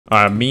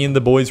Me and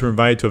the boys were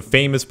invited to a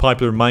famous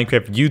popular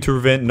Minecraft YouTuber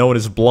event known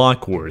as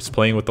Block Wars,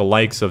 playing with the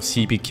likes of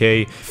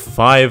CPK,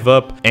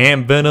 5up,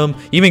 and Venom.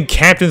 Even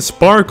Captain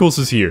Sparkles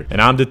is here,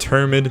 and I'm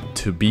determined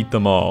to beat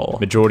them all.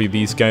 Majority of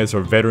these guys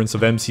are veterans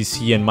of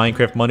MCC and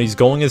Minecraft Money's,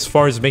 going as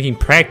far as making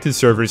practice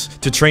servers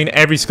to train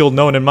every skill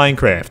known in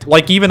Minecraft.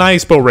 Like even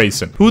Icebo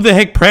Racing. Who the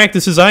heck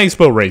practices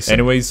Icebo Racing?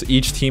 Anyways,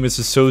 each team is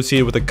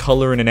associated with a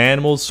color and an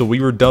animal, so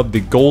we were dubbed the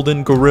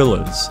Golden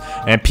Gorillas.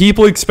 And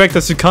people expect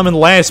us to come in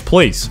last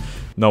place.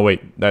 No,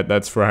 wait,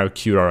 that's for how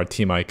cute our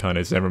team icon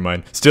is. Never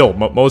mind. Still,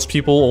 most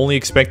people only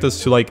expect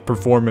us to, like,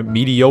 perform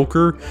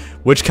mediocre,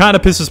 which kind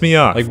of pisses me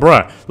off. Like,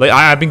 bruh, like,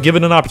 I've been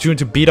given an opportunity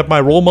to beat up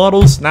my role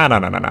models? Nah.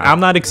 I'm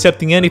not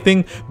accepting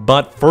anything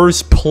but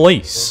first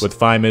place. With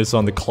 5 minutes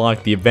on the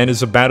clock, the event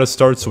is about to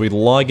start, so we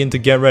log in to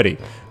get ready.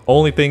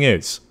 Only thing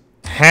is,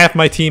 half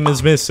my team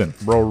is missing.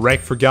 Bro,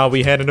 Rek forgot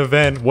we had an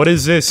event. What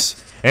is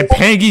this? And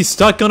Pangy's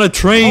stuck on a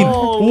train.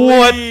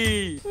 What?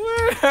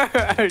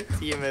 Our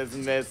team is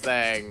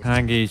missing.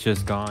 Pangy's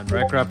just gone.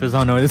 Rekrap is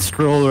on a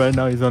stroll right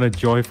now. He's on a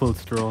joyful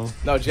stroll.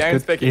 No,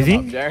 Jaren's picking him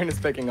up. Jaren is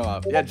picking him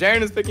up. Yeah,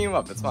 Jaren is picking him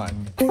up. It's fine.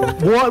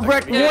 What,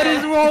 Rek? What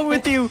is wrong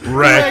with you?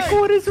 Rek,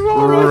 what is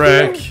wrong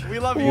with you? We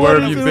love you. Where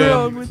have you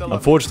been?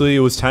 Unfortunately, it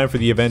was time for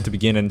the event to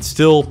begin, and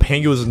still,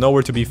 Pangy was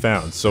nowhere to be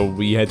found. So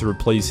we had to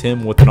replace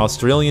him with an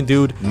Australian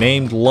dude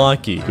named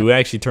Lucky, who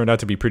actually turned out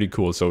to be pretty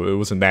cool, so it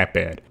wasn't that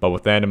bad. But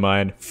with that in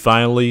mind,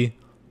 finally,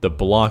 the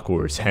Block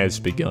Wars has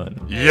begun.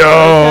 Yo!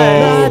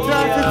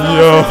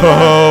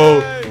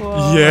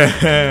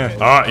 Yeah!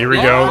 Ah, here we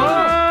go.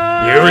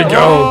 Here we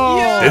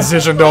go.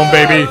 Decision Dome,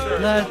 baby.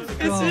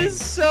 This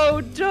is so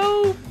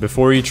dope.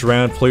 Before each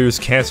round, players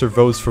cast their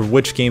votes for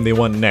which game they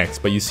want next,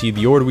 but you see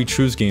the order we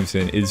choose games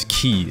in is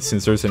key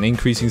since there's an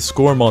increasing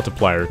score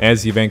multiplier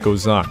as the event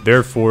goes on.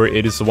 Therefore,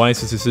 it is the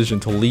wisest decision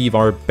to leave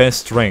our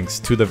best strengths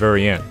to the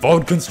very end.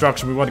 Vote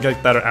construction, we want to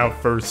get that out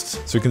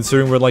first. So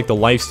considering we're like the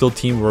Lifesteal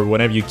team where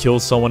whenever you kill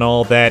someone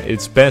all that,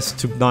 it's best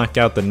to knock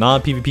out the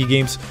non-PvP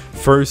games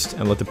first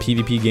and let the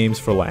PvP games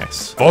for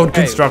last. Vote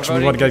construction,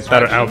 we want to get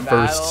that out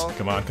first.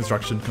 Come on,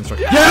 construction.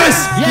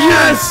 Yes!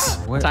 Yes!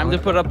 Time to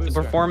put up the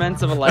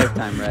performance of a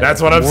lifetime, right?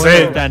 That's what I'm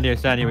saying. Stand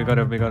here. We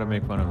gotta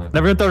make fun of it.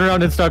 Everyone turn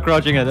around and start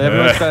crouching it.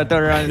 Everyone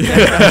turn around and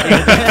start crouching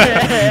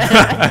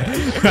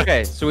it.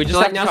 Okay, so we just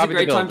have to now's a copy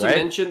great the time build, to right?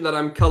 mention that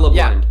I'm colorblind.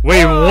 Yeah.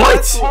 Wait,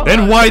 what?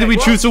 Then why did we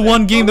choose a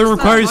one game that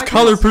requires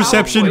color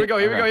perception? Here we go.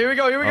 Here we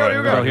go.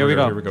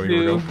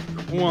 2,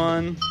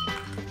 1.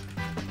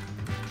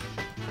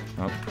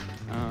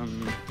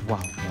 Wow.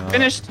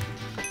 Finished.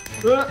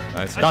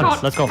 Nice. Done.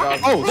 Let's go.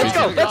 Oh, let's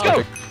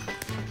go.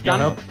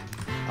 Done.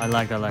 I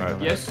like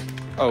that. Yes.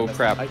 Oh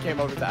crap. I came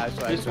over to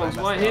Ashley. This one's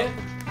right here.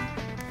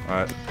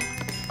 Alright.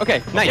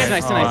 Okay, nice.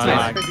 Nice.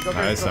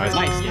 Finish.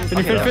 Nice.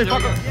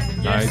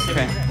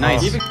 Okay,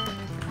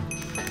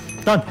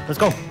 nice. Done. Let's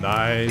go.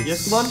 Nice.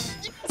 Yes, come on.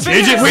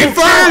 JJ, we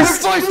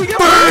first!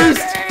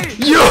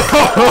 Yo!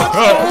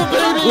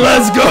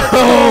 Let's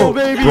go!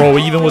 Bro,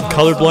 even with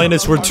color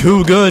blindness, we're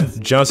too good.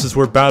 Just as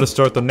we're about to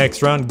start the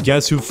next round,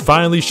 guess who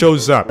finally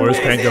shows up? Where's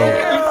Pango?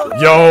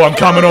 Yo, I'm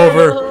coming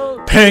over.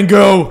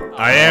 Pango!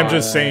 I am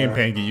just saying,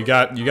 Pangy, you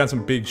got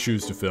some big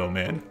shoes to fill,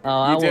 man.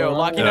 You do.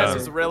 Luckiness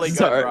is really good,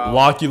 bro.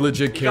 Lucky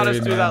legit You got us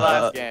carried, through man.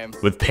 that last game.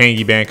 With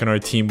Pangy back on our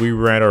team, we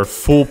were at our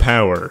full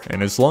power,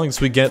 and as long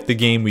as we get the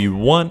game we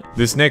want,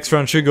 this next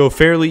round should go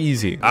fairly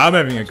easy. I'm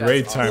having a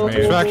great time, man.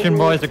 Extraction,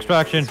 boys.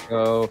 Extraction.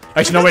 Go.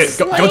 Actually, no, wait.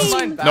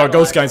 No,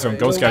 go Sky Zone.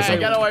 Go Sky Hey,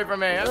 get Zone. away from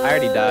me. I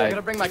already died. I'm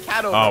gonna bring my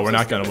cat over. Oh, we're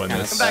not gonna win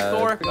this. Come back,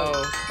 Thor. No,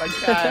 my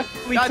cat.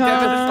 God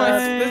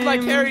damn it, this is my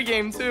carry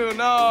game too.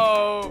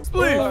 No.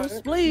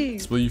 Spleef.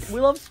 Spleef. Spleef. We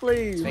love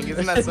Spleef.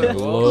 Isn't that so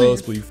cool?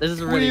 Love Spleef. This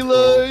is really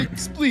cool.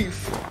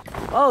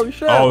 Oh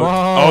shit.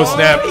 Oh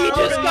snap.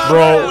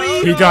 Bro,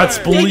 he got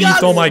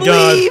spleefed. Oh my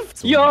god.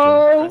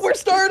 Yo, we're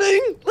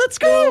starting. Let's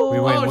go. We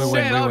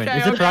win. Okay,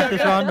 Is it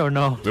practice round or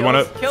no? We want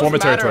to Kills form a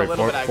matter territory.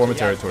 little bit, Form a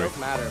actually. territory. Yeah, kills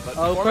matter, but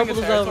Oh, forming a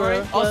purple's territory-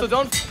 over. Also,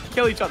 don't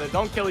kill each other.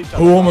 Don't kill each other.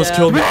 Who almost Yeah.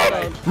 killed me?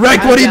 Rek!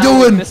 Rek, what are you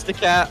doing? Mr.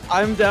 Cat.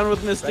 I'm down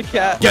with Mr.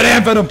 Cat. Get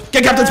Ant Venom.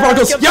 Get Captain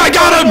Sparkles. Yeah, I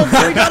got him.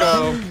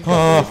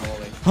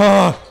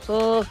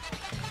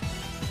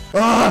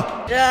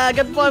 Yeah,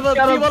 get 5 up.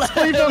 Spleef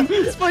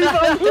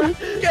him.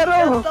 Get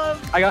him.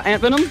 I got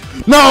Ant Venom.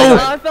 No.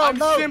 I felt I'm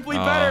no. simply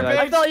better,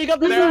 I bitch. thought you got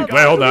the There we loot. go.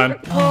 Wait, hold on.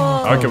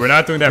 Oh. Okay, we're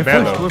not doing that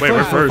bad though. Wait,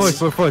 we're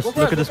first. We're first.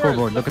 Look at the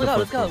scoreboard. Look at the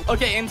Let's scoreboard. go.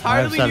 Okay,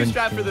 entirely new 17.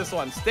 strat for this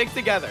one. Stick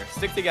together.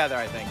 Stick together,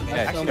 I think.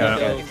 Actually, Yeah. no, I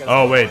think that's-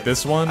 Oh wait,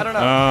 this one? I don't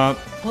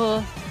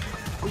know.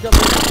 We got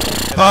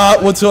the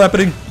What's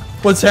happening?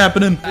 What's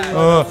happening?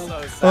 So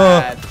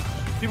sad.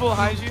 People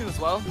behind you as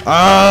well.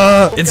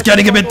 It's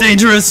getting a bit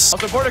dangerous.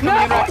 Also, border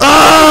coming in right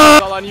now.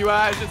 It's all on you,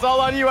 Ash. It's all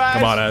on you, Ash.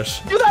 Come on, Ash.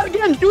 Do that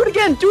again. Do it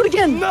again. Do it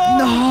again.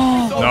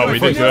 No, we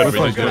did good. We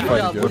did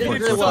good. We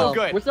did so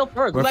good. We're still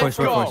first. Let's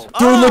go.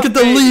 Dude, look at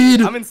the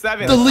lead. I'm in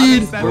 7th. The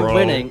lead. We're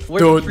winning. We're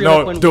Dude, 300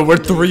 no, points. dude, we're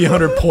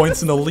 300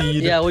 points in the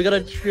lead. Yeah, we got a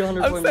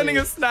 300 I'm point sending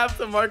lead. a snap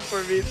to Mark for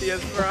VTS,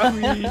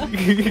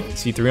 bro.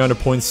 See, 300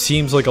 points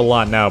seems like a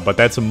lot now, but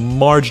that's a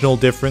marginal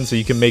difference that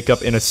you can make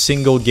up in a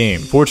single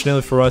game.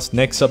 Fortunately for us,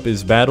 next up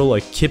is Battle,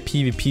 a kit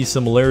PvP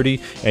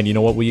similarity, and you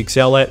know what we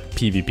excel at?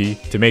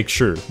 PvP, to make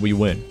sure we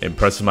win.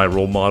 Impressing my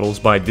role models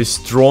by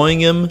destroying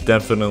him,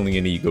 definitely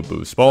an ego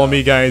boost. Follow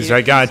me, guys,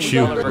 I got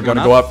you. We're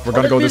gonna go up, we're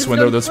gonna go this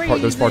window, there's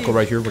parkour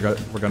right here, we're gonna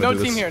No do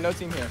this. team here, no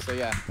team here, so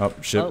yeah. Oh,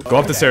 shit. Go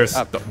up the stairs.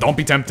 Don't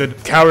be tempted.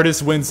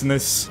 Cowardice wins in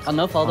this. I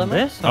know, follow them.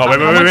 This? Oh, wait.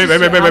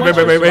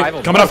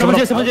 Coming up. Someone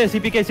just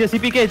CPK just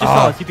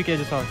saw us. CPK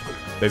just saw us.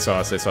 They saw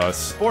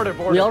us. Border.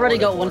 We already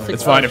got 160.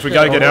 It's fine. If we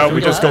gotta get out, we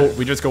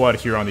just go out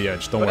here on the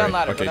edge. Don't Go worry. down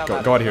ladder, Okay, go down go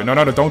ladder. out here.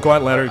 No, don't go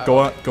out ladder.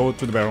 Go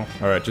through the barrel.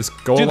 All right, just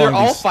go Dude, along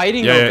they're all these-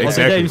 fighting Yeah, over yeah, there.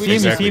 exactly. You see him,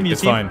 exactly. you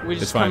It's see him. fine. We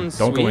It's just fine. come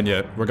Don't go in sweep.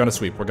 yet. We're gonna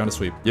sweep.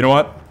 You know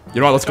what?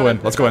 Let's go in.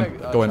 Let's go in.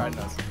 Go in.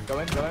 Go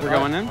in. We're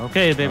going in.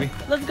 Okay, baby.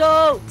 Let's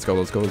go. Let's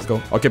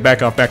go. Okay,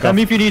 back off. Tell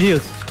me if you need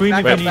heals. Scream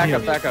if you need Back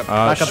heals. up, back up.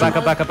 Back up, Shoot. back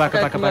up, back up, back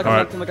up, back up, back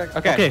up. Alright.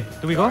 Okay,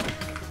 do we go?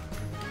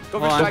 Go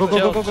Hold on. for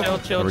Go.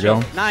 Chill. There we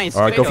go. Nice.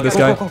 All right, go for this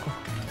guy.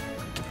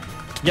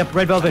 Yep,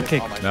 red velvet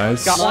kick.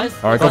 Nice. Got one.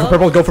 All right,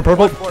 go for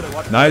purple.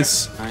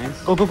 Nice.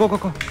 Nice. Go.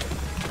 Let's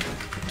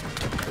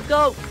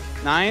go.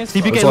 Nice.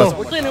 CPK What's low. left?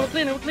 We're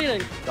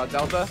cleaning. Got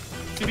Delta.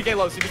 CPK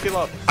low.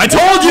 I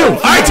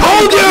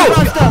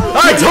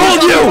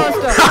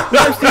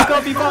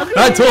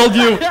told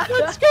you.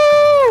 Let's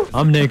go.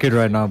 I'm naked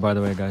right now, by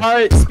the way, guys.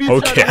 Alright,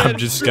 Okay, I'm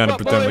just gonna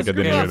pretend like I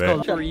didn't hear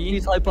that.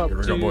 Please hype up. Here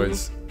we go,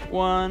 boys.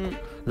 1.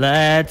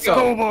 Let's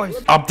go. boys.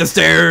 Up the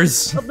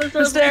stairs. Up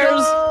the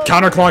stairs.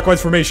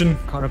 Counterclockwise formation.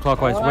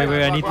 Counterclockwise. Wait,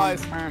 I need.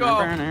 Go.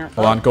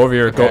 Hold on, go over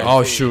here. Go. Okay.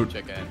 Oh shoot.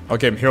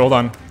 Okay, here, hold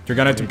on. You're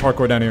gonna have to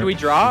parkour down Do here. we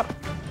drop?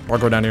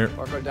 Parkour down here.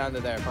 Parkour down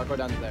to there.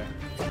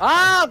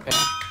 Ah!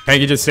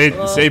 Hanky, just stay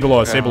below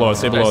us. Stay below us.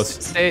 Stay below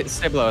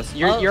us.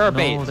 You're a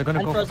bait. No, they're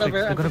gonna go. Entrance over,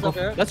 They're gonna entrance go.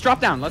 over. Let's drop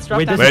down. Let's drop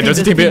Wait, down. there's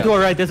a team be- to our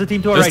right. There's a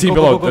team to our There's right. a team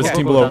Go, below. go, There's a go,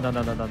 team go, below.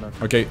 go. No.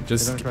 Okay,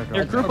 just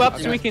Here, group up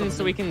so we can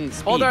speed.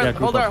 Hold our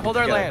group up.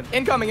 land.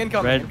 Incoming.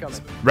 Red.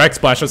 Rex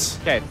splash us.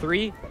 Okay,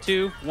 3,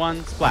 2,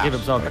 1, splash. Give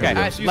him some. Okay,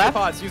 Ash, use left.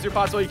 your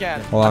pods while you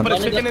can. Hold on. Put a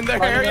chicken in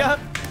their area.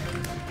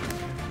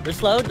 They're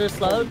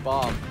slowed.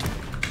 Bomb.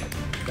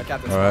 Got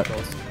Captain All right.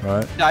 Sparkles. All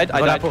right. Died. I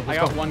got died. apple. I Let's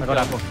got go. one I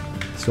got kill. apple.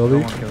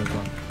 Sylvie.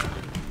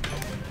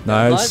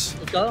 Nice.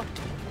 Let's go.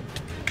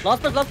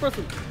 Last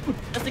person.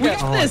 Let's We go.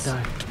 got this.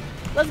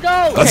 Let's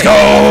go. Let's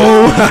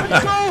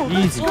go.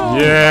 Easy.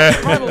 Yeah.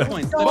 Double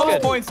points. That's Bonus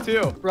good. points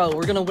too. Bro,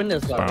 we're gonna win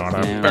this, guys.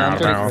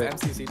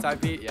 MCC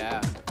type beat.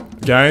 Yeah.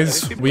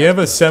 Guys, we have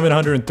a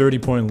 730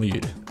 point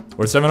lead.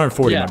 Or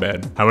 740, Yeah. my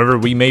bad. However,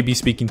 we may be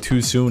speaking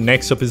too soon.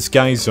 Next up is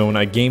Sky Zone,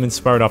 a game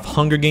inspired off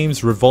Hunger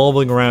Games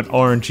revolving around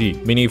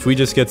RNG. Meaning if we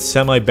just get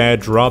semi-bad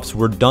drops,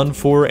 we're done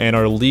for and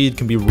our lead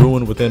can be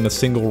ruined within a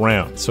single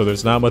round. So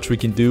there's not much we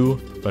can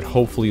do, but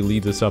hopefully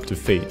leave this up to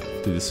fate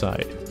to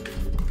decide.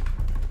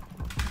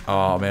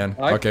 Oh man.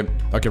 Alright.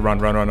 Okay, run.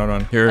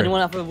 Here.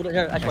 Anyone have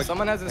here? Actually,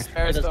 Someone has a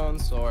spare stone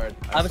sword.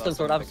 I have a stone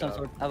sword. I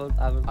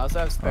also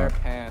have spare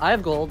pants. I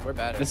have gold. We're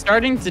better. It's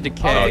starting to Oh,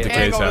 decay.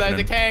 decay's happening.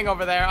 Decaying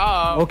over there.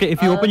 Uh-oh. Okay,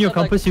 if you open your that's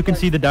like- compass, you can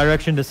see the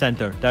direction to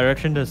center.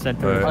 Direction to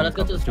center. Right. Alright, let's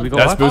go to the Do we go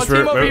That's up? boost Team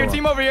for over here.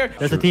 Team over here.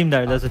 There's a team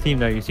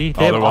there. You see? Oh,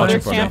 they're They're watching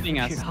from there. camping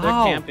us. They're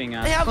How? camping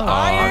us. They have Oh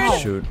iron.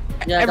 shoot.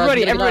 Yeah, guys, Everybody,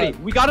 get it everybody, out.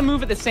 we gotta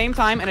move at the same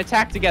time and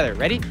attack together.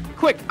 Ready?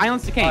 Quick,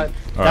 islands decaying. Alright.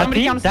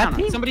 Somebody team? count us That down.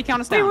 team? Somebody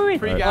count us down. Wait.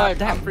 Free Alright. guy.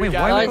 That- Free wait,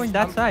 guy. why are we Guys, going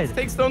that side?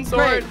 Take stone 3,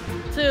 sword.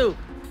 2,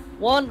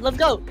 1, let's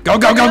go. Go.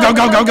 Go.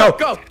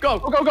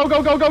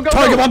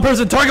 Target one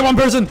person.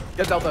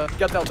 Get Delta.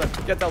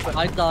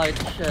 I died.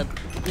 Shit.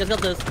 You guys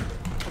got this.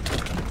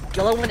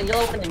 Yellow winning.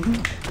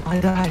 I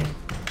died.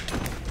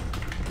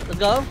 Let's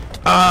go.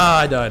 Ah,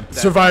 I died.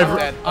 Survive. I'm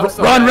dead. I'm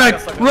so Run, dead.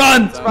 Rex.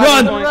 Run.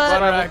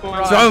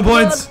 Survival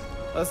points.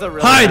 That's a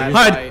really Hide, bad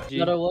hide. fight.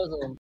 No, there was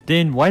one.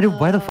 Din, why the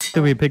f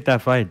did we pick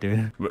that fight,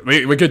 dude?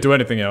 We could do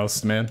anything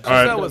else, man.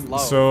 that was Alright, low.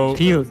 so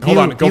Heal- hold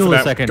on, go heal for a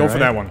that. second, Go for right?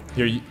 that one.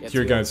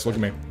 Here, guys, look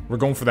at me. We're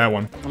going for that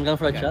one, I'm going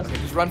for a chest.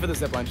 Just run for the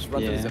zipline. Just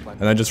run for the Yeah. zipline.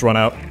 and then just run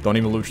out. Don't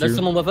even loot There's here.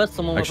 someone with us.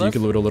 Actually, you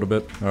can loot a little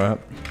bit. All right.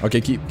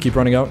 Okay, keep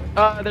running out.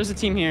 There's a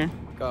team here.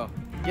 Go.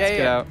 Get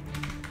Yeah. out.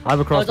 I have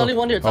a Oh, it's only crossbow.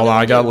 one here. it's Hold only on,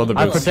 one I got a here. little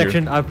I have bit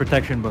protection. I have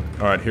protection book.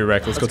 All right, here,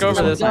 Rex. Let's go go to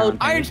over this this one. one.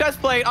 Iron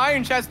chest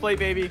plate,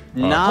 baby.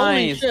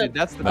 Nice, shit. dude.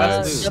 That's the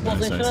Uh, best.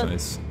 yeah.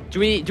 Nice. Do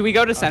we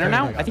go to center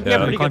now? I think we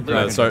have Yeah, pretty good yeah,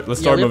 loot. let's Yeah, start we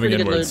have moving pretty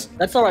good inwards. loot.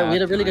 That's alright. We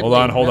had a really good. Hold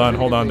on, team. hold We had on, a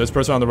hold really on. good This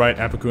person on the right,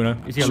 Apakuna.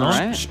 Is he alone?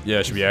 Alright.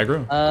 Yeah, should we aggro?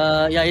 team.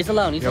 Yeah, he's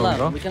alone. He's Yeah, we go.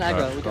 alone. We can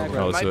aggro. We can Oh,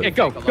 aggro. let's do Yeah, it.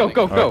 go. All right,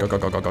 go.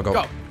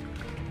 Go.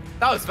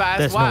 That was fast.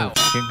 There's Wow.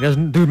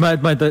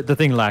 dude, the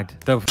thing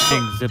lagged. The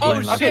zip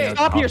line lagged. Okay,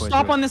 stop here. halfway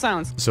Stop through. on this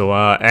island. So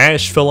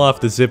Ash fell off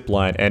the zip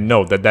line, and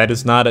no, that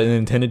is not an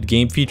intended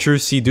game feature.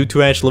 See, due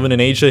to Ash living in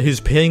Asia, his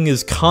ping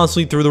is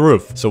constantly through the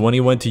roof. So when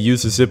he went to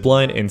use the zip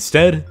line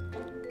instead,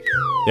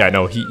 yeah,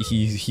 no,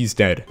 he's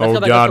dead. Let's Oh go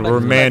back, God, let's go we're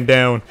back. man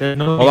down.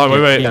 No, Hold on,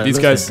 wait. yeah, These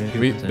listen,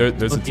 guys,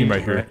 there's a team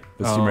right here.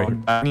 There's a team right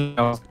here.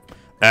 here.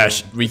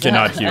 Ash, we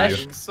cannot hear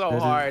you. So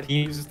hard.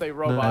 He's just a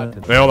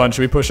robot. Wait, hold on.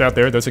 Should we push out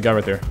there? There's a guy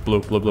right there.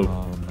 Blue.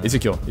 Oh, Easy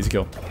kill.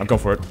 I'm going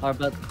for it. Alright,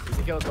 bet.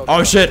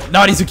 Oh shit!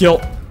 Not easy kill.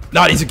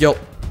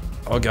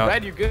 Oh God.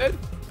 Red, you good?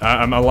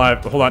 I'm alive.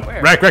 Hold on.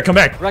 Where? Rack, come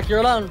back. Rack, you're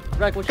alone.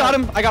 Rack, watch Got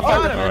out. him. I got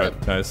fired. All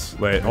right, nice.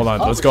 Wait, hold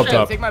on. Oh, Let's go up shit.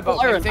 top. Take my boat.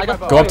 Iron, Take I my got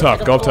boat. Go up Iron, top.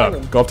 I Go got up top.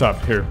 iron. Go up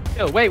top. Here.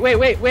 Yo, wait.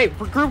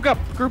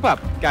 Group up,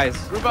 guys.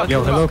 Group up, Yo,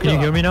 group hello, up, can you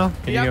group hear up. me now? Can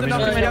You you have hear me to know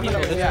now? too many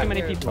There's people. too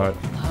many people. All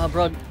right.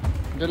 Bro,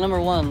 they're number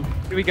 1.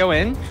 Do we go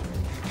in?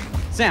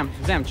 Zam,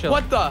 chill.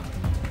 What the?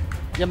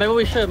 Yeah, maybe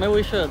we should.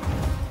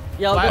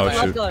 Yeah, I'll Oh,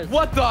 go shoot. for guys.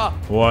 What the?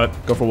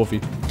 What? Go for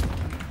Wolfie.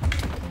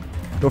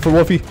 Go for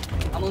Wolfie.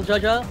 I'm on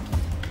Jaja.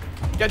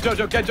 Get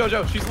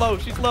Jojo. She's low.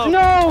 No,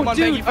 Come on,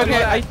 dude. Peggy, finish Okay,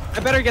 that. I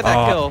better get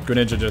that kill.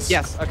 Greninja just.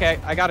 Yes. Okay,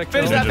 I got a kill.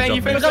 Finish that, Ninja Peggy.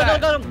 jump Finish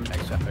Got that. him.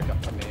 Nice shot, pick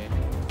up for me.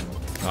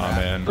 Oh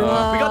man. We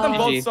got them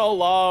both GG. so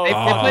low. They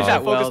played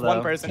that well, Focused one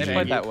though. person. They Shane.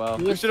 played that well.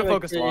 We should have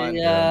focused one.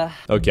 Yeah.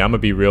 Okay, I'm gonna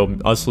be real.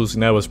 Us losing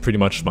that was pretty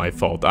much my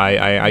fault.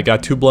 I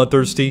got too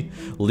bloodthirsty,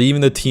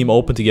 leaving the team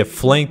open to get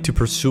flanked to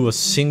pursue a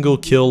single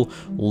kill,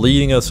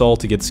 leading us all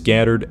to get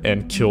scattered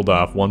and killed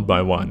off one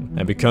by one.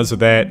 And because of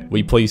that,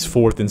 we placed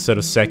 4th instead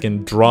of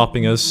 2nd,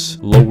 dropping us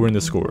lower in the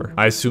score.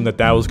 I assumed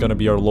that was gonna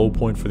be our low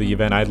point for the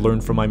event. I'd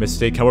learned from my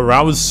mistake. However, I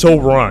was so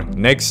wrong.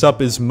 Next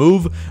up is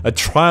Move, a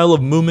trial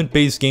of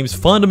movement-based games.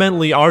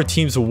 Fundamentally, our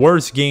team's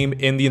worst game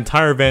in the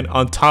entire event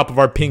on top of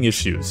our ping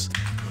issues.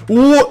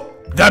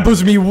 What? That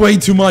boosted me way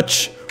too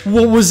much.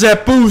 What was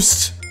that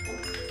boost?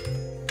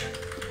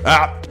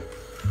 Ah.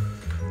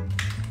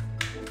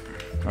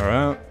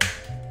 Alright.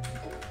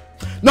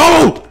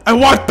 No! I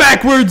walked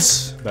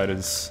backwards! That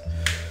is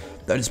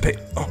pain.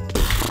 Oh.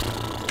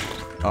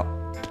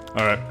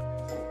 Alright.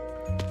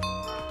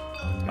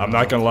 I'm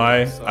not gonna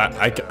lie,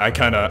 I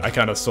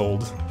kinda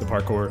sold the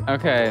parkour.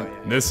 Okay.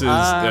 This is,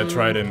 that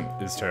Trident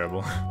is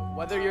terrible.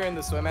 Whether you're in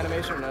the swim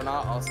animation or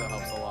not also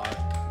helps a lot.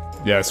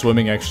 Yeah,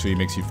 swimming actually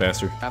makes you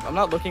faster. I'm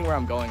not looking where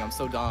I'm going. I'm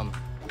so dumb.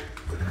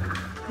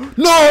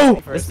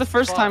 No! It's the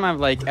first time I've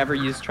like ever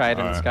used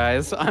tridents, Alright.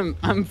 guys.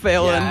 I'm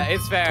failing. Yeah,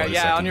 it's fair. 20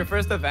 Yeah, seconds. on your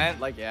first event,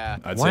 like, yeah.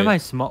 I'd Why say- am I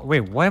small?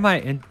 Wait, why am I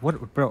in?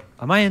 What, bro?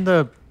 Am I in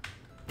the?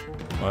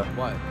 What?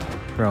 What?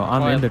 Bro,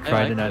 I'm in the I like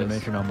Trident this.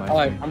 animation on my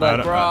Alright, screen. I'm I back.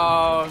 don't-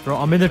 Bro. Bro,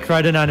 I'm in the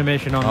Trident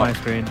animation on my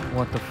screen.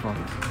 What the fuck?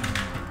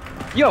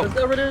 Yo, Let's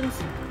go, Reddoons.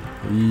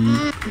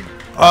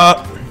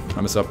 I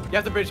messed up. You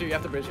have to bridge here.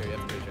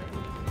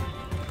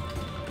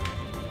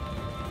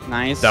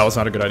 nice. That was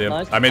not a good idea.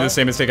 Nice. I made the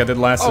same mistake I did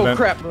last Oh event.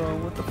 crap.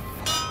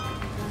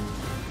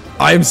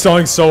 I am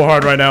stalling so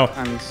hard right now.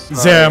 I'm sorry,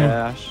 Zam.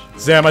 Ash.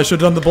 Zam, I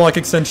should have done the block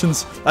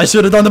extensions. Come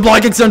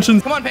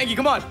on! Come on, Panky.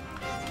 Come on.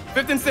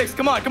 5th and 6th.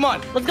 Come on.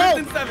 Let's go. 5th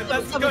and 7th.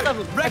 Let's go.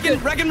 7th,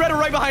 7th. Wreck and Red are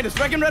right behind us.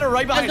 You guys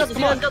got this,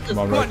 Come on. you guys got this. Come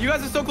on, Come on. You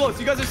guys are so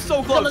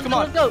close. Let's Come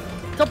on. go.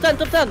 Top 10.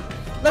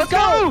 Let's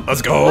go.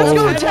 Let's go! Let's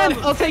go, 10.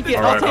 I'll take it.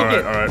 I'll take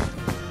it. Alright.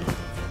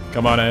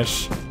 Come on,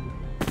 Ash.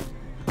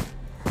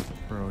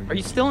 Bro, Are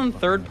you still in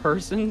third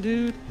person,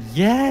 dude?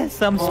 Yes,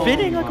 I'm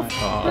spinning like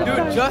a.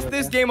 Dude, just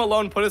this game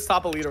alone put us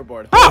top of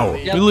leaderboard. Ow!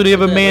 Yeah, We literally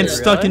have a yeah, man yeah,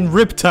 stuck really? in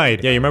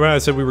Riptide. Yeah, you remember how I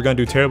said we were gonna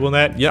do terrible in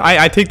that? Yeah,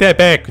 I take that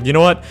back. You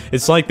know what?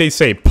 It's like they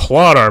say,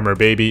 plot armor,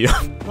 baby.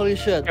 Holy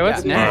shit. Hey,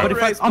 what's Yeah, next? Alright. But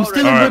if Race, I'm boat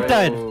still in race.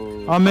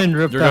 Riptide. I'm in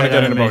Riptide. You're gonna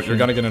get in a boat. animation. You're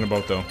gonna get in a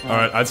boat, though.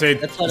 Alright, I'd say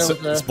That's what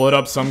I was, split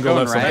up. Some go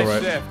going left, some go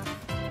right. right. Shift.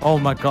 Oh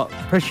my god,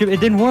 press shift. It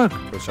didn't work.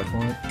 First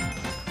checkpoint.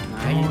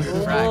 Nice.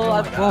 Oh, I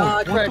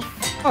What the crashed.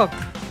 fuck?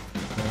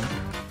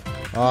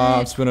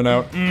 I'm spinning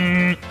out.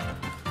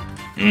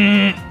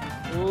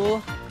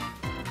 Ooh.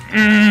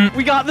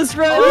 We got this,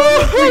 Red. We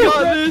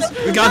got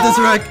this. We got this,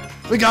 Rick.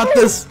 We got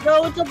this.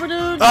 Yo, what's up,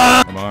 Reddoons?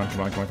 Come on.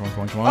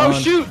 Oh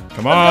shoot.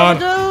 Come on.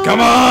 Reddoons. Come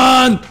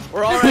on.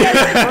 We're all right.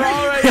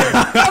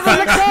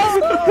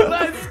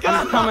 Let's go.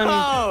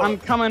 I'm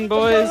coming,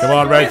 boys. Come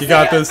on, Rick. You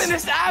got They this.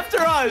 finished after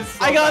us.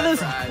 I got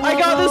this. I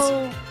got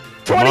this.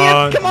 Come 20th.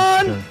 on. Come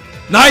on.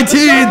 19.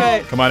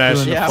 Okay. Come on, Ash.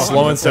 Doing the Yeah, fucking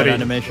Slow and Riptide steady.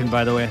 animation,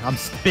 by the way. I'm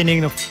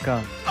spinning the fuck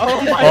out.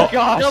 Oh my Oh.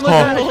 gosh. You're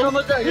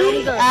almost there. You're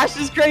almost there. Ash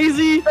is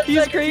crazy.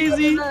 He's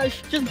crazy.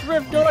 Just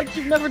drift, go like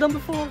you've never done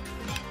before.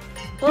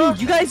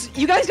 Dude, you guys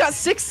got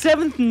 6th,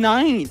 7th,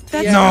 9th.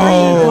 That's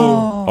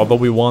No! Although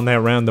we won that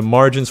round, the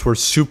margins were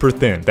super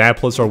thin. That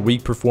plus our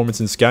weak performance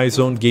in Sky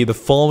Zone gave the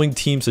following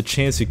teams a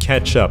chance to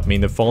catch up,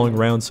 meaning the following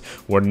rounds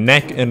were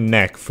neck and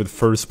neck for the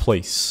first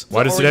place.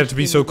 Why does it have to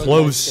be so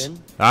close?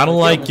 I don't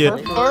like it.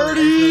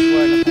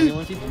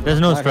 There's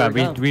no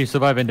strat. We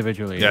survive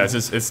individually. Yeah, it's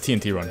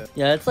TNT run.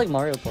 Yeah, it's like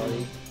Mario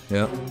Party.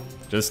 Yeah.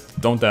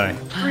 Just don't die.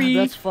 3,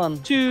 That's fun.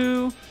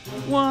 2,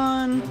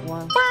 1.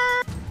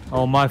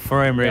 Oh, my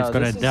frame rate's Yo,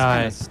 gonna this is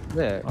die.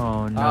 kinda sick.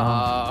 Oh no.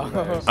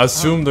 Uh-oh.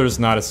 Assume there's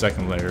not a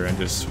second layer and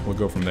just we'll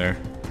go from there.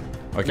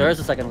 Okay. There is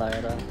a second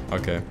layer though.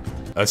 Okay.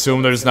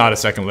 Assume there's not a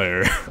second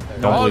layer.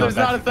 Don't Oh, believe there's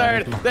that. not a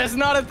third. There's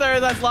not a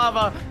third. That's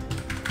lava.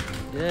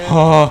 Yeah.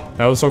 Oh,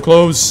 that was so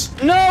close.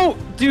 No,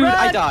 dude,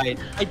 I Red. died.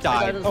 I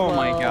died. as Oh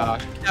my well.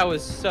 gosh, that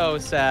was so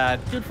sad.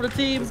 Shoot for the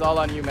team. It's all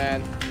on you,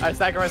 man. I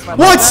sacrificed my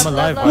What? life. I'm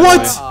alive, by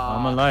What? the way.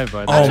 I'm alive,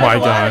 by the Oh way. my I'm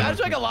god.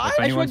 trying alive. If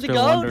anyone's the still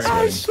goat. wondering.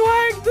 I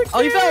swagged the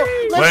Oh, you fell.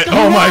 king. Wait,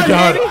 oh my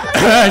god.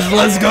 Ash,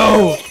 let's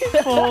go.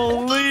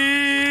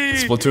 Holy.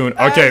 Splatoon.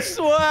 Okay.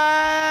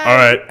 Swag.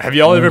 Alright. Have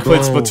y'all ever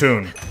played Go.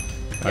 Splatoon?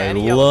 Yeah, I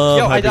any- love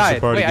Yo, I Hypixel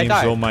died. Party Wait, I games.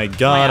 died. Oh my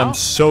god, Am I I'm out?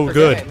 so Okay,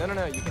 good.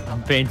 No, you can.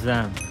 I'm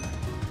PrinceZam.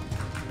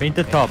 Paint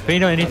the top.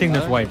 Paint anything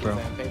that's white, bro.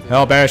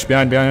 Help, Ash,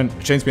 behind.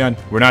 Shane's behind.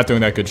 We're not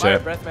doing that good, Fire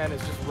chat. Breath Man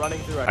is just running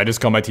through. I just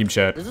called my team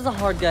chat. This is a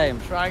hard game.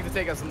 Trying to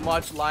take as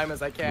much lime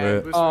as I can.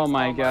 Right. Boost Oh rings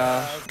my on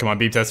gosh. ass. Come on,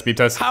 beep test, beep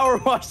test. Power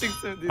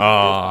Washington. Dude,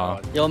 Ah.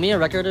 Yo, me and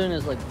Reddoons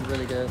is like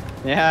really good.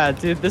 Yeah,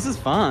 dude, this is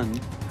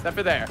fun. Except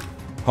for there.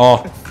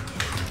 Oh.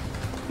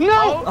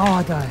 No, Oh,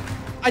 I died.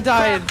 I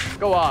died.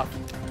 Go off.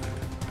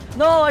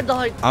 No, I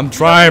died. I'm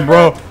trying,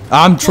 bro.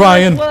 I'm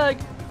trying. Flag.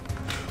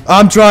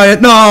 I'm trying.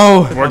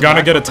 No. We're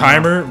gonna get a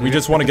timer. We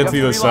just want to get to the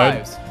You other have side. 3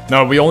 lives.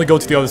 No, we only go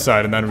to the other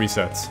side and then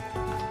resets.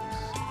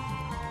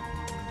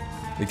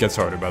 It gets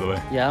harder, by the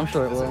way. Yeah, I'm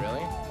sure it Is it will.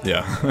 really?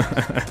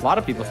 Yeah. A lot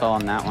of people fell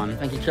on that one.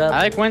 Thank you, I chat.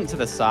 like went to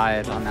the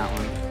side on that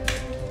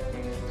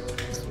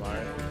one. Smart.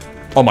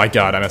 Oh my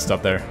god, I messed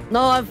up there.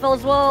 No, I fell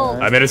as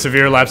well. I made a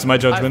severe lapse in my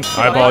judgment. I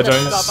Stop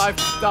apologize. five,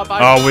 stop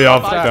five, Oh, we all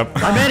stop five. fucked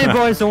up. I made it,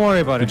 boys. Don't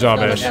worry about it. Good job,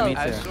 No, no, Ash. no. Me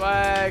I too.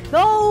 swag.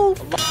 No.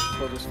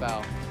 People just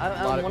fell. A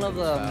lot I'm one of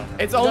people just them. fell.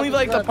 It's You got only this,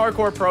 like the Red.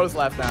 parkour pros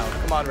left now.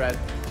 Come on, Red.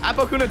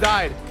 Apokuna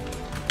died.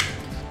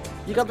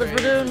 You got this,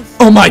 Reddoons.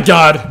 Oh my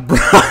god. No.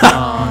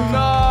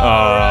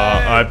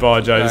 I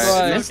apologize.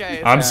 Right.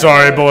 Okay, I'm it's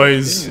sorry, alright.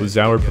 boys. Was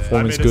our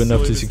performance good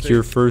enough to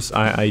secure first?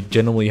 I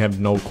genuinely have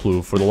no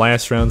clue. For the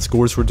last round,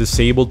 scores were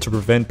disabled to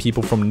prevent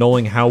people from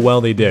knowing how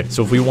well they did.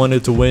 So if we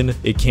wanted to win,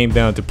 it came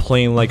down to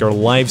playing like our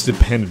lives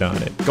depended on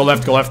it. Go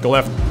left, go left, go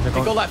left.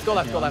 Hey, go left, go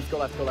left, go left, go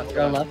left, go left.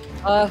 Go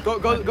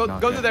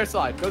left. Go to their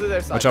side. Go to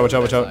their side. Watch out, watch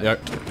out, watch out. Yeah.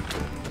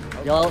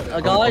 Yo,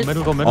 Go guys.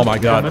 middle, go middle. Oh my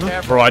Go god.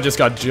 middle. Bro, I just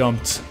got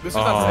jumped. This was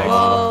on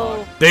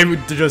Whoa. They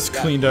just six.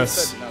 cleaned You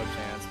us. said no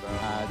chance, bro.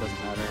 It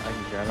doesn't matter. I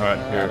can grab it. Alright,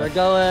 They're here.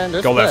 going.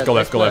 They're Go left, split, go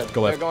left, they're go left, split.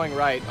 go They're left. going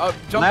right. Oh,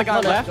 jump Left, the guy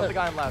on left. left. Jump the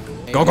guy on left.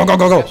 Go, go, go,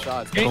 go, go. Get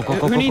shots. Who go,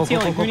 go, needs go,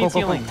 healing? go, Who needs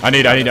go, go, go. healing? I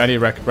need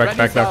wreck, Red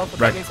needs health.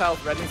 Red wreck. needs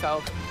health. Red needs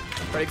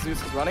health. Red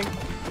Zeus is running.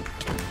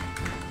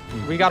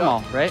 We got them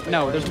all, right?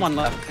 No, there's one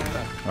left.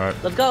 Alright.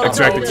 Let's go.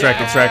 Extract, Oh, extract,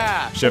 yeah.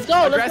 extract. Shift.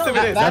 Let's go. Aggressive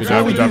it is. That's Good job,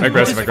 what we good job. do.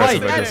 Aggressive, This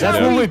aggressive, fight. aggressive. That's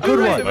Yeah. what we're good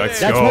at. Let's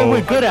That's go. what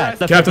we're good at.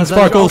 Captain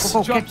Sparkles.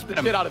 Jump the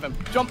shit out of him.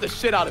 Jump the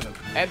shit out of him.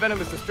 And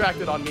Venom is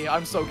distracted on me.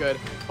 I'm so good.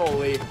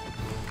 Holy.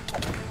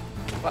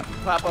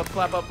 Clap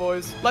up,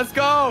 boys. Let's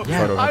go.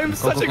 Yeah. I'm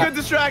such a good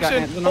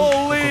distraction. Got it.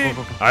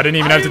 Holy. I didn't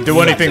even have to I'm do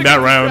such anything a that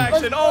good round.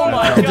 distraction. Oh my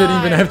god. I didn't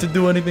even have to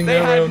do anything They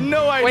that had round.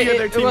 no idea Wait,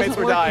 their it teammates wasn't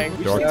were working. dying.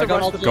 We Go. need to Go.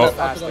 rush the Go. bit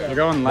faster. They're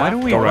going Why left. do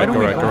we? Go Why right, do go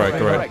we? right, go right,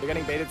 go right. They're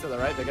getting baited to the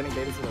right. They're getting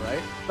baited to the right.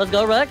 Let's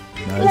go, Rec.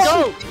 Nice.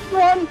 Go. Dude,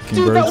 that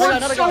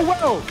Congrats. worked so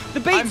well. The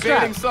bait I'm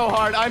baiting strap. so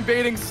hard. I'm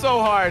baiting so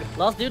hard.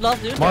 Last dude.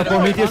 Last dude. Mark No,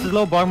 4 meters I'm- is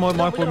low.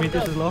 Mark Go, 4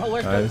 meters is low. Oh,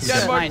 where's Nice.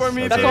 Yes, Mark Nice. for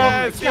me. That's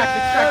Yes,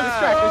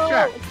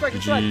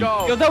 Extract. yes.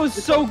 Go. Yo, that was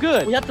so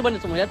good. We have to win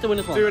this one. We have to win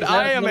this one. Dude, We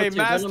I have am number a two.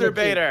 We have number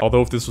two. masturbator.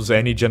 Although if this was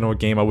any general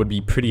game, I would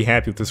be pretty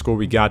happy with the score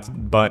we got,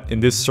 but in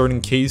this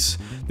certain case,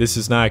 this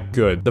is not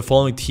good. The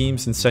following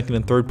teams in second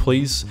and third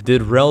place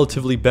did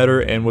relatively better,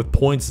 and with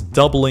points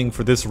doubling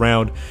for this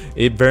round,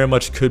 it very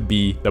much could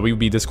be that we would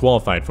be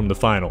disqualified from the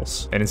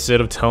finals. And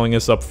instead of telling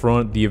us up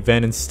front, the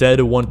event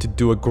instead wanted to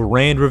do a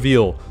grand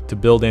reveal to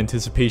build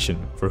anticipation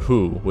for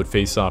who would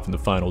face off in the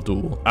final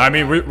duel. I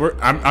mean,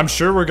 I'm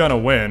sure we're gonna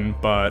win,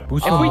 but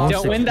Who's If the we most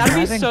don't win, that'd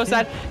be exciting so team?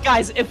 sad.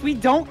 Guys, if we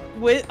don't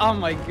win, oh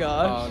my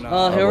gosh. Oh no.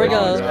 Oh, here we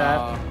go.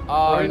 no.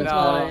 Oh We're gonna no.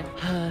 try.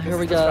 This Here is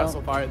we the go.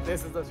 stressful part.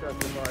 This is the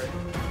stressful part.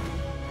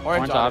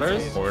 Orange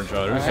Otters? please. Orange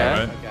Otters, Okay.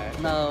 alright. Okay.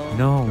 No.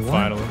 No. The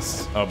what?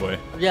 finalists. Oh boy.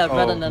 Yeah, Red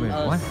Oh, and then wait,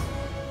 us.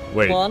 what?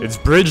 Wait, One. it's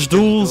bridge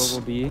duels?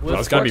 Will be. Oh,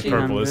 it's gotta be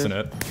 1400. purple, isn't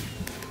it?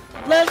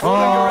 Let's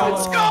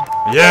Let's go.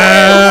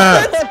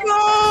 Yeah! Let's go.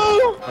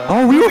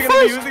 Oh, we were Who's it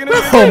gonna be? first. Who's it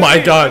gonna be? Oh my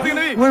god. Who's it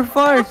gonna be? We're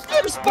first.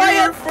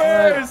 We're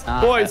first.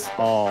 Not Boys, at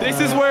all. this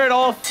is where it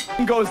all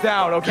f***ing goes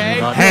down, okay?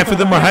 Half of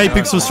them are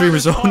Hypixel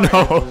streamers. Oh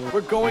no.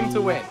 We're going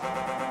to win.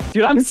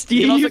 Dude, I'm You can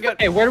Steve. also get-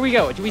 Okay, where do we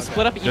go? Do we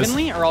split up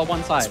evenly or all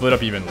one side? Split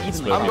up evenly. Evenly.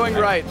 Split up I'm going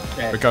evenly. right.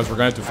 Okay. Because we're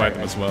gonna have to fight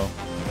them as well.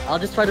 I'll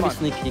just try to be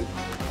Come on. sneaky.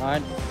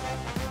 Alright.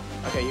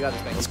 Okay, you got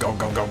this, man. Let's go,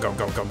 go, go, go,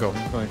 go, go, go.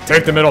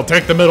 Take the middle,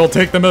 take the middle,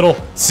 take the middle.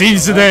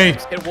 Seize the day.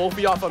 Get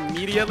Wolfie off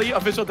immediately.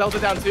 Official Delta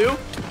down 2.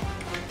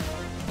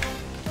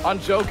 On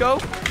Joko.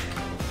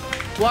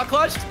 Block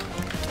clutched.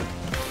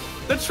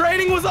 The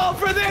training was all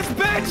for this,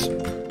 bitch!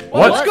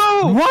 What? Let's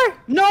go! What?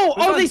 No!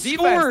 Who's Oh, on they defense?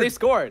 scored! They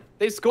scored.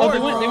 They Oh, scored. they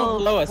went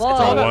below us. It's Oh,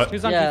 all what? us.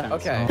 Who's on Yeah.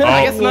 defense? Okay. Oh.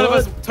 I guess none of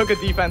us took a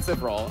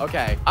defensive role.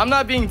 Okay. I'm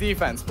not being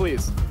defense,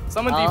 please.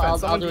 Someone I'll defense. do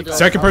Someone it. defense.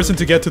 Second person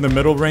to get to the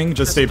middle ring,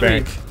 just stay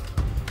back.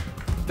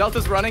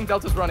 Delta's running.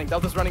 Delta's running.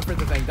 Delta's running for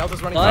the thing.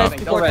 Delta's running for Nice, the thing.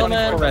 people Delta's coming.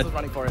 running for it. Delta's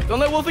running for it. Don't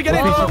let Wolfie get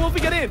in. Don't let Wolfie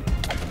get in.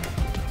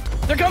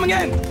 They're coming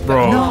in.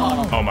 Bro,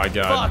 oh my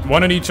god. Fuck.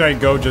 One on each side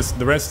go, just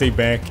the rest stay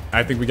back.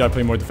 I think we gotta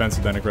play more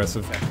defensive than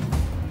aggressive.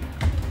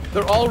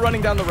 They're all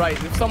running down the right.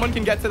 If someone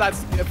can get to that,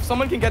 if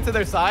someone can get to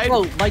their side,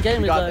 Bro, my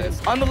game we is got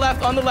this. On the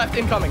left,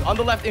 incoming. On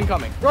the left,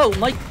 incoming. Bro,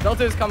 my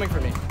Delta is coming for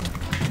me.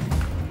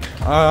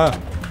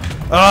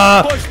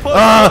 Push.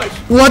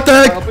 What the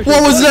heck?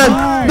 What was that?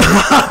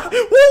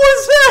 What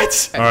was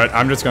that? Alright,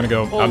 I'm just gonna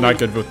go. I'm not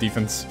good with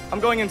defense. I'm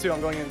going into.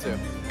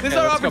 This is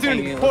our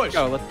opportunity. Push.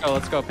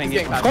 Let's go,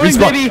 Pingy.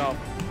 Respawn. Baby.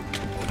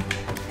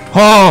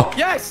 Oh!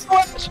 Yes.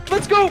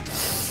 Let's go.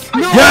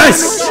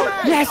 Yes!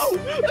 Yes.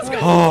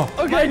 Oh!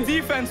 Okay.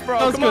 Defense, bro.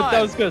 That was Come good. on.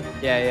 That was good.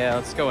 Yeah,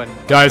 let's go in.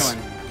 Guys,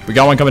 we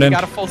got one coming in.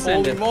 Got a full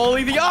send. Holy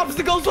moly! The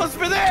obstacles was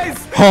for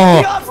this.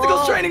 Oh. The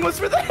obstacles training was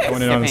for this.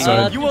 Going in on the Skipping.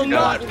 side. You will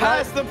not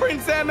pass the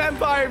PrinceZam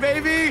Empire,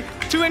 baby!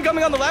 2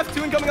 incoming on the left,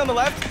 2 incoming on the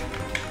left.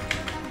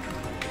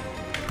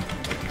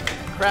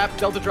 Crap,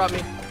 Delta dropped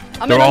me.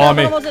 They're all on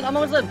me. I'm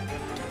almost in.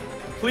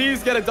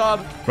 Please get a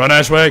dub. Run,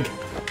 Ashwag.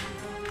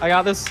 I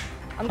got this.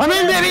 I'm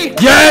in, baby.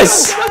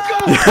 Yes!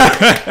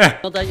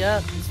 Not that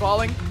yet. He's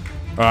falling.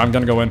 Alright, I'm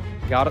gonna go in.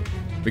 Got it.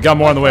 We got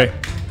more on the way.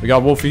 We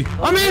got Wolfie.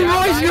 I'm in,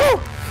 Royce.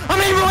 Go. I'm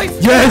in,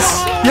 Royce.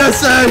 Yes!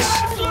 Yes, Ash!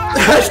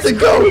 Ash the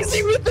goat!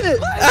 Easy with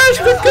it. Ash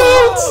the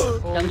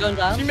goat! I'm going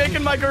down. She's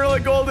making my gorilla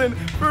golden.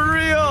 For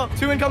real.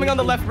 2 incoming on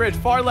the left bridge.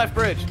 Far left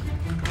bridge.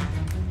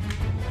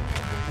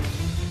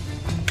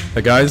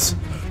 Hey, guys.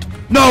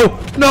 No!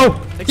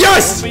 No!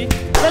 Yes! Wolfie.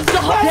 Let's go!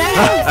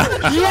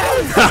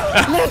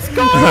 Let's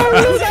go.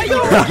 Let's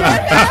go.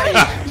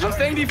 I'm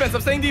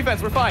staying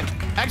defense. We're fine.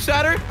 Axe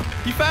shatter.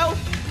 He fell.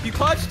 He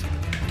clutched.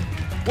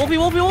 Wolfie!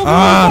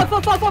 Ah.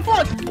 Fuck!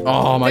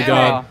 Oh my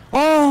god.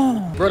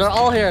 Oh. Bro, they're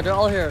all here.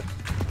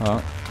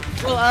 Huh?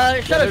 Bro,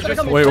 They're Shadow just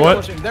coming. Wait, full what?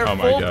 Pushing. They're Oh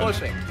my full God.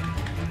 pushing.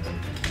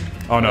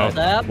 Oh no.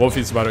 Zap.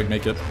 Wolfie's about to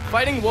make it.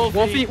 Fighting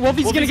Wolfie.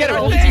 Wolfie's gonna get it.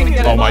 in Wolfie's gonna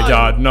get it. Oh my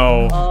god,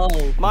 no. Oh,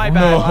 My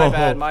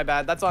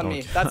bad. That's on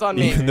me. That's on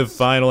me. Even the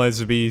final has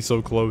to be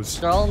so close.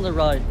 they're all on the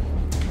right.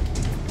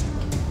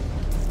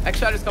 X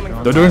Shatter's coming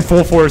from They're doing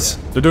full force.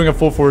 They're doing a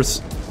full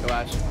force. Go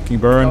Ash. King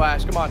Burn. Go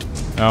Ash. Come on.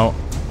 Out.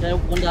 Okay,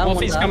 one down,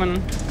 Wolfie's one down.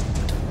 coming.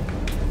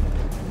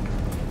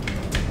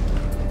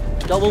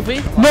 Go,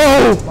 Wolfie.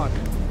 No! Come on.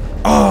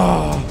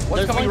 Oh! One's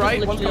There's coming one right.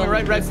 just One's literally coming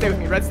right. on Red, stay with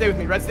me. Red, stay with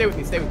me. Red, stay with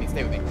me. Stay with me.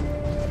 Stay with me.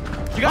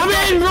 You got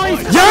I'm in,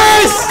 Royce.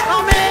 Yes!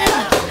 I'm in.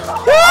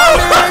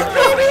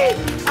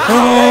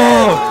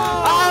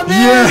 Oh!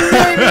 Yeah!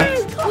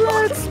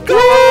 Let's go.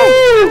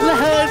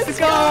 Let's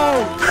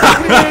go.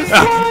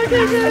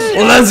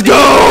 Let's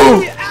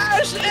go!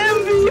 Ash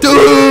MVP.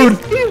 Dude!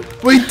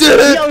 We did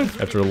it!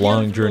 After a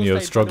long journey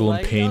of struggle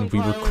and pain, we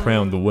were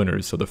crowned the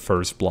winners of the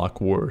first Block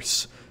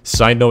Wars.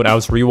 Side note, I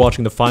was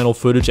rewatching the final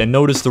footage and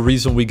noticed the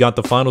reason we got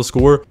the final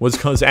score was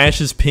because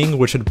Ash's ping,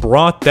 which had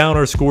brought down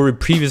our score in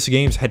previous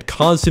games, had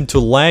caused him to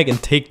lag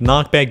and take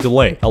knockback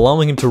delay,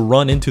 allowing him to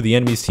run into the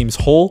enemy's team's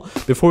hole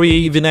before he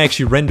even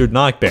actually rendered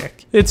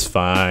knockback. It's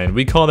fine,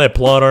 we call that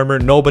plot armor,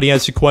 nobody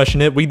has to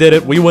question it, we did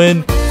it, we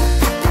win!